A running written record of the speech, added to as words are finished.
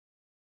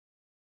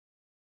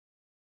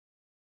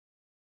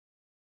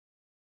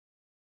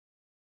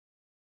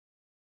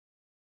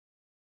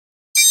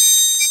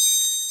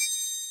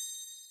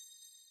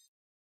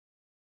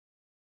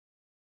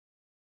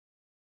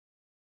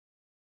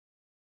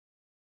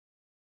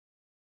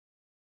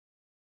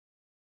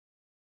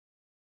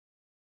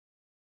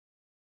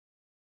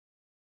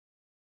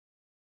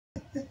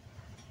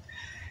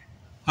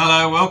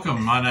Hello,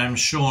 welcome. My name's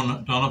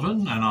Sean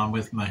Donovan and I'm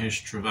with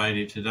Mahesh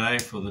Trivedi today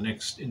for the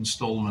next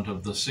instalment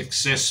of the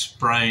Success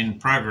Brain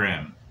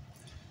program.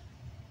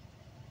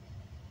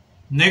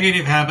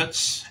 Negative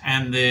habits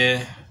and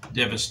their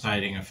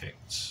devastating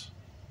effects.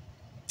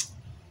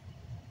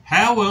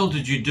 How well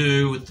did you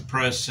do with the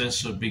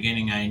process of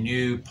beginning a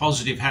new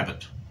positive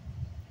habit?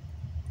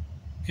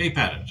 Keep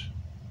at it.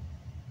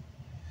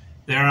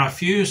 There are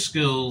few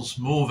skills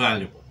more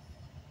valuable.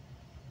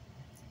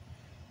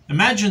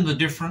 Imagine the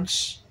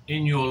difference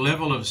in your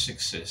level of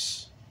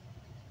success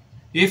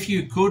if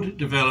you could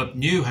develop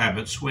new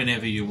habits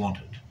whenever you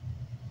wanted.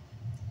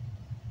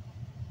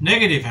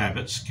 Negative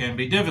habits can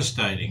be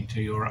devastating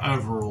to your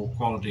overall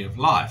quality of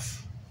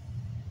life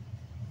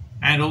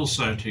and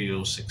also to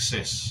your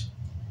success.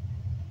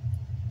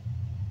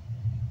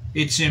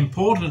 It's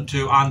important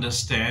to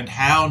understand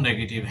how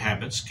negative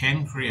habits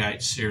can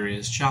create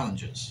serious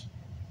challenges.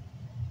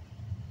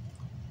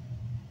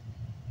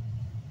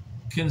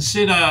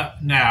 Consider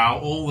now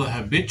all the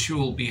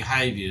habitual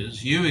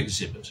behaviours you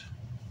exhibit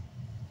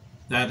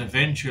that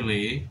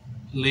eventually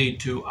lead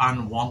to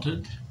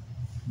unwanted,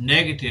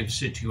 negative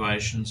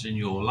situations in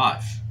your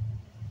life.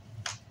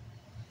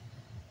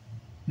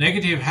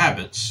 Negative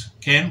habits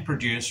can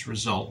produce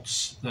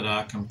results that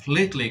are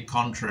completely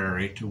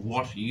contrary to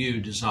what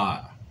you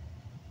desire.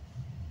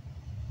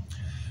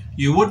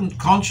 You wouldn't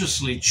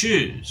consciously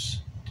choose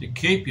to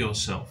keep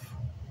yourself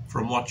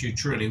from what you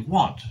truly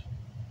want,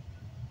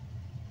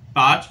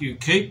 but you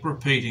keep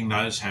repeating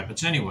those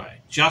habits anyway,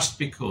 just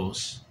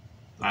because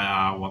they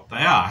are what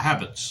they are,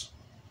 habits.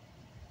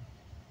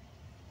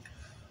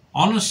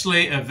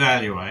 Honestly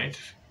evaluate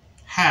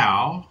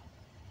how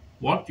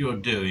what you're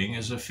doing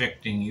is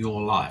affecting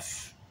your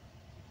life.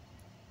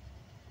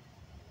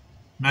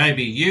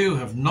 Maybe you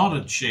have not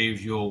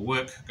achieved your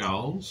work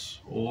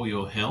goals or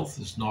your health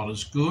is not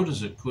as good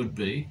as it could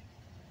be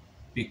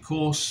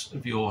because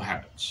of your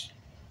habits.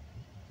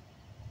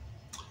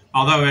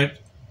 Although it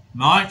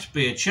might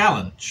be a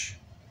challenge,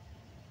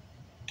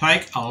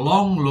 take a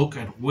long look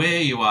at where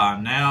you are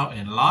now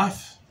in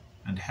life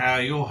and how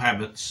your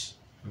habits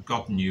have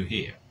gotten you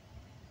here.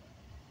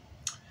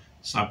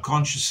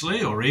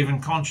 Subconsciously or even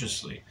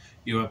consciously,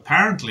 you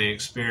apparently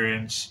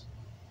experience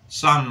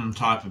some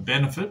type of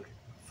benefit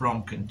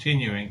from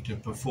continuing to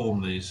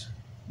perform these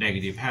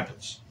negative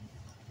habits.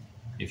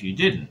 If you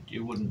didn't,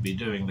 you wouldn't be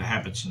doing the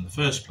habits in the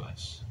first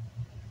place.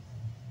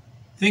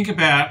 Think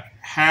about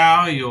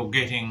how you're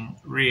getting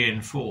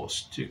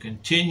reinforced to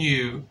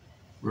continue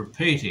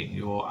repeating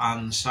your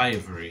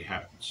unsavory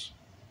habits.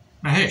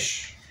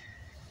 Mahesh.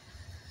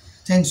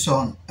 Thanks,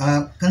 Sean.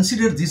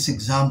 Consider this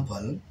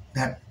example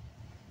that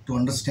to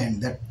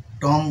understand that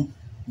Tom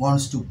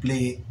wants to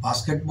play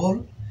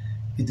basketball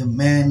with a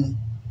man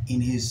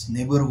in his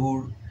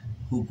neighborhood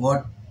who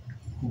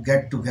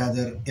get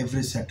together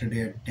every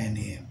Saturday at 10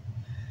 a.m.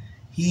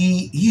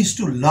 He used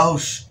to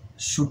love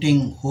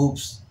shooting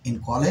hoops in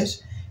college,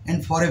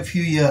 and for a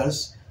few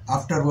years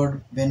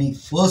afterward, when he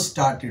first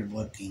started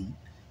working,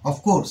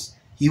 of course,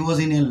 he was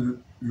in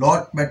a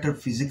lot better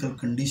physical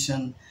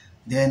condition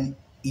than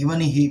even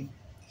he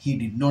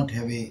did not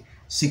have a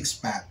six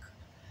pack.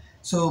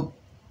 So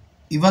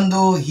even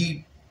though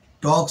he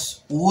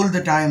talks all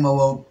the time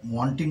about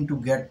wanting to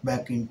get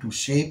back into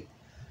shape,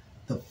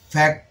 the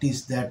fact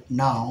is that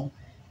now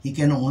he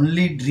can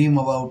only dream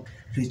about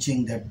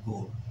reaching that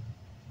goal.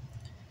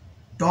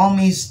 Tom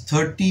is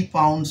 30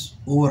 pounds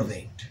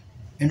overweight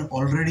and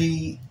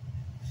already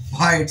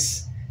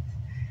fights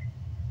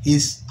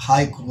his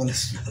high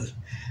cholesterol.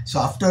 So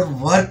after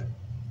work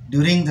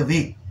during the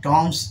week,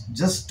 Tom's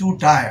just too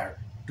tired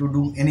to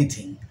do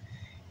anything,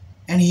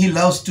 and he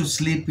loves to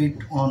sleep it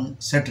on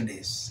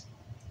Saturdays.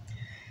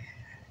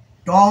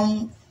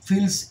 Tom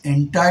feels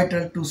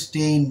entitled to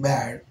stay in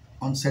bed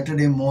on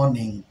Saturday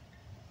morning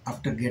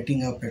after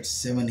getting up at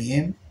 7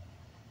 a.m.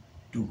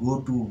 to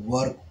go to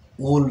work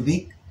all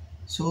week.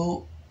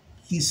 So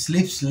he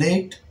sleeps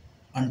late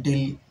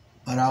until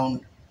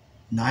around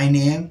 9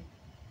 a.m.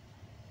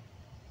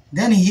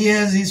 Then he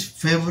has his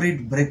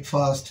favorite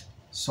breakfast,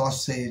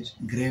 sausage,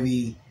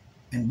 gravy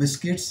and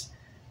biscuits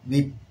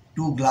with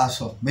two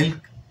glasses of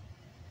milk,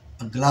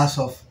 a glass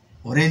of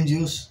orange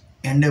juice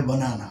and a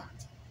banana.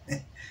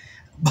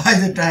 By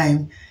the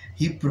time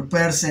he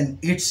prepares and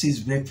eats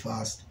his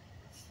breakfast,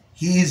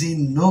 he is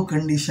in no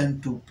condition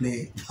to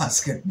play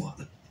basketball.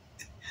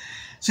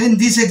 So in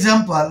this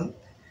example,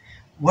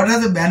 what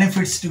are the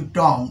benefits to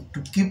Tom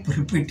to keep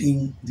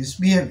repeating these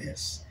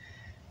behaviors,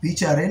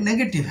 which are a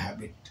negative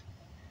habit,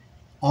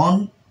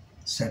 on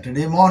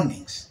Saturday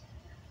mornings?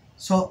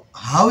 So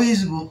how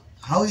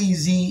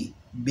is he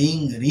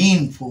being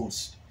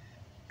reinforced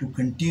to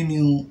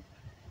continue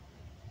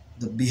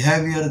the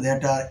behavior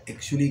that are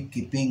actually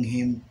keeping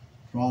him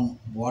from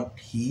what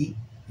he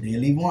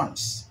really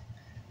wants?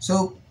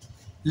 So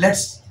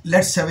let's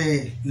have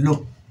a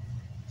look.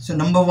 So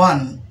number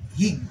one,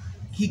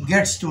 he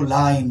gets to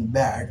lie in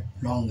bed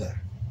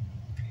longer,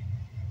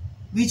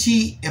 which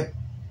he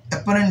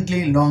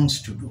apparently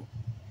longs to do.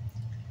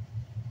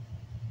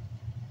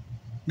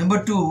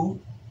 Number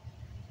two,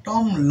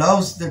 Tom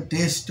loves the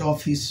taste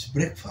of his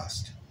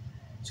breakfast.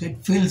 So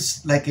it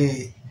feels like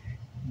a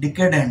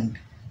decadent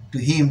to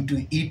him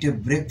to eat a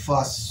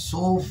breakfast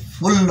so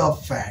full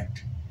of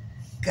fat,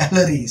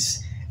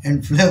 calories,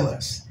 and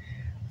flavors.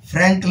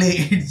 Frankly,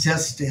 it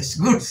just tastes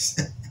good.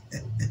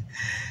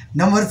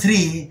 Number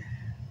three,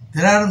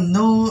 there are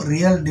no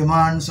real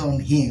demands on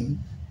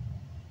him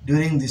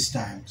during these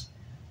times.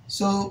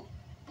 So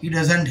he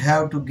doesn't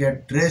have to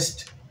get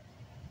dressed,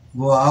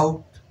 go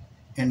out,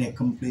 and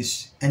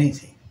accomplish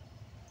anything.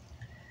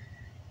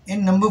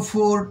 And number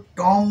four,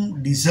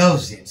 Tom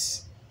deserves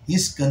it.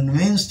 He's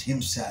convinced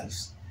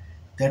himself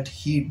that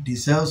he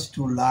deserves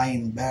to lie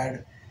in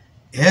bed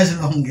as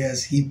long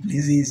as he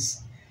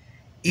pleases,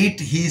 eat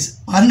his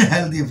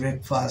unhealthy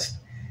breakfast,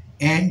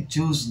 and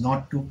choose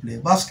not to play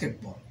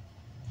basketball.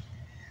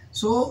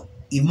 So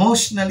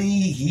emotionally,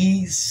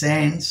 he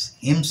sends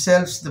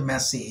himself the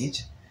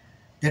message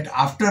that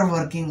after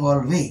working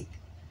all week,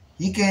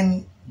 he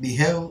can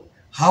behave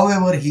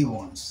however he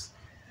wants,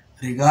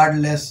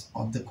 regardless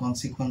of the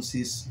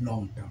consequences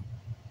long term.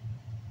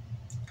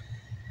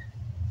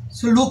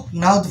 So, look,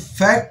 now the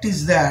fact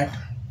is that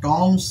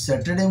Tom's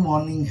Saturday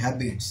morning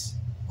habits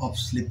of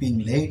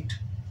sleeping late,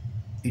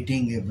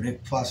 eating a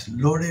breakfast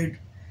loaded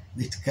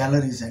with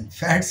calories and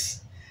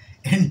fats,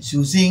 and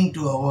choosing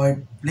to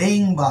avoid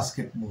playing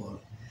basketball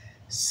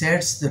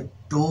sets the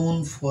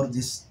tone for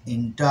this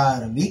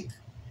entire week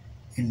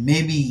and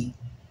maybe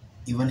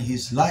even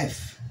his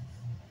life.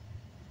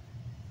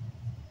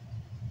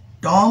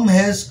 Tom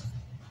has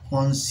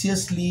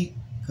consciously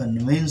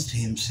convinced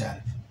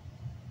himself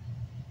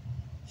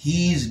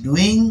he is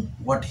doing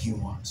what he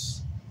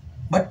wants.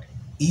 But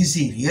is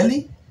he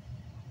really?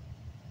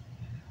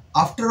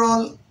 After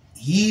all,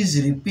 he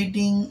is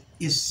repeating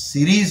a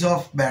series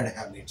of bad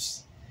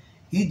habits.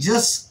 He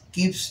just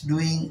keeps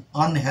doing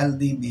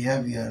unhealthy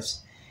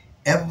behaviors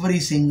every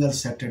single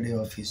Saturday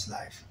of his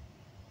life.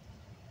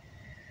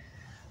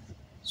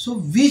 So,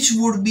 which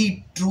would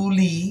be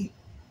truly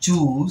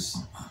choose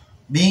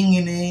being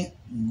in a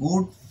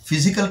good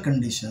physical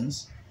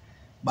conditions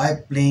by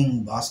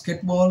playing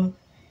basketball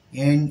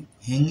and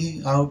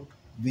hanging out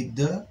with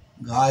the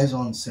guys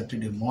on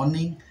Saturday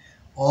morning,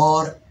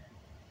 or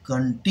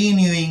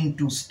continuing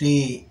to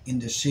stay in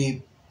the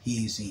shape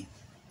he is in?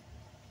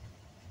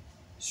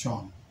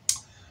 Sean.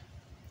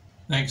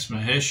 Thanks,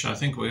 Mahesh. I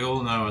think we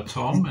all know a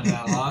Tom in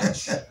our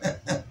lives.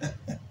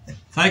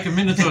 Take a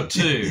minute or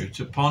two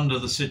to ponder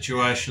the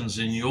situations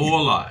in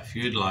your life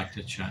you'd like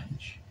to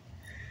change.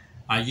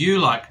 Are you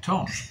like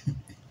Tom,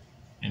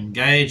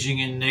 engaging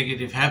in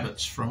negative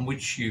habits from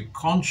which you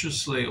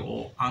consciously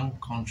or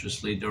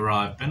unconsciously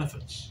derive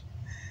benefits?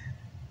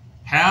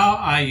 How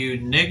are you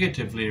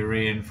negatively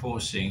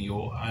reinforcing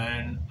your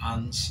own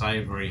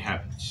unsavory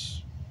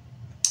habits?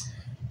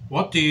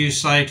 What do you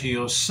say to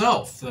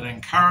yourself that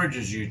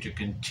encourages you to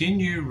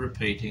continue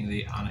repeating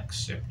the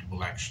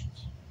unacceptable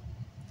actions?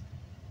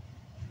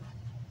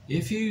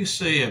 If you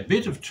see a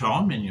bit of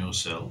Tom in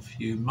yourself,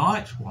 you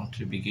might want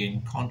to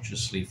begin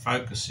consciously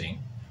focusing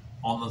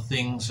on the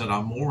things that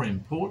are more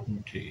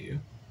important to you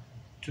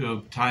to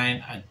obtain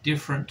a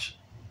different,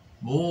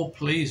 more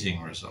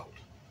pleasing result.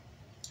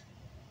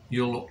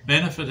 You'll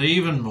benefit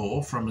even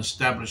more from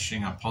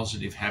establishing a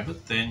positive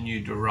habit than you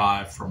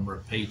derive from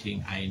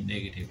repeating a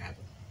negative habit.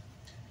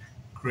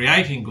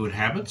 Creating good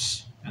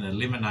habits and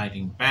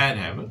eliminating bad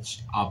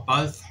habits are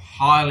both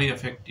highly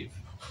effective.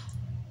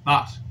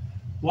 But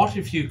what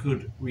if you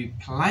could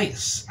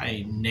replace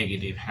a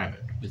negative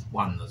habit with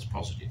one that's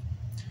positive?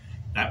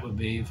 That would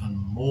be even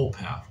more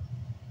powerful.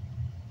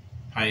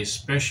 Pay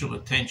special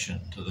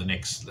attention to the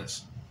next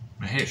lesson.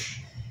 Mahesh.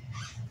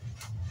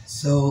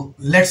 So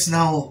let's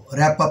now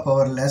wrap up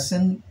our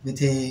lesson with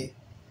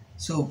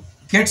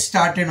get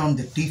started on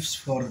the tips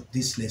for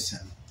this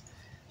lesson.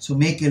 So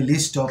make a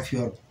list of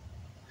your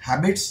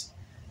habits.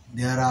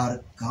 There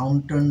are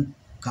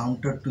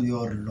counter to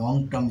your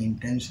long-term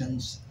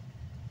intentions.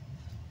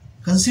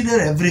 Consider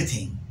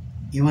everything,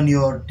 even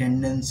your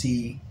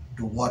tendency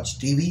to watch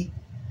TV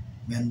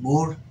when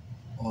bored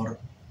or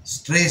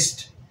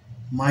stressed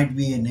might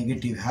be a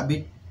negative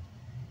habit.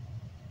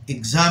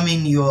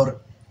 Examine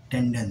your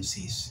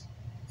tendencies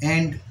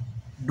and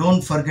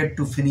don't forget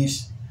to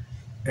finish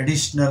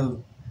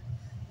additional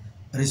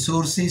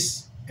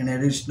resources and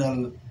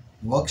additional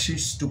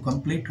worksheets to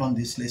complete on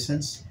these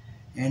lessons.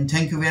 And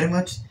thank you very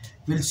much.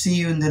 We'll see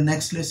you in the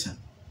next lesson.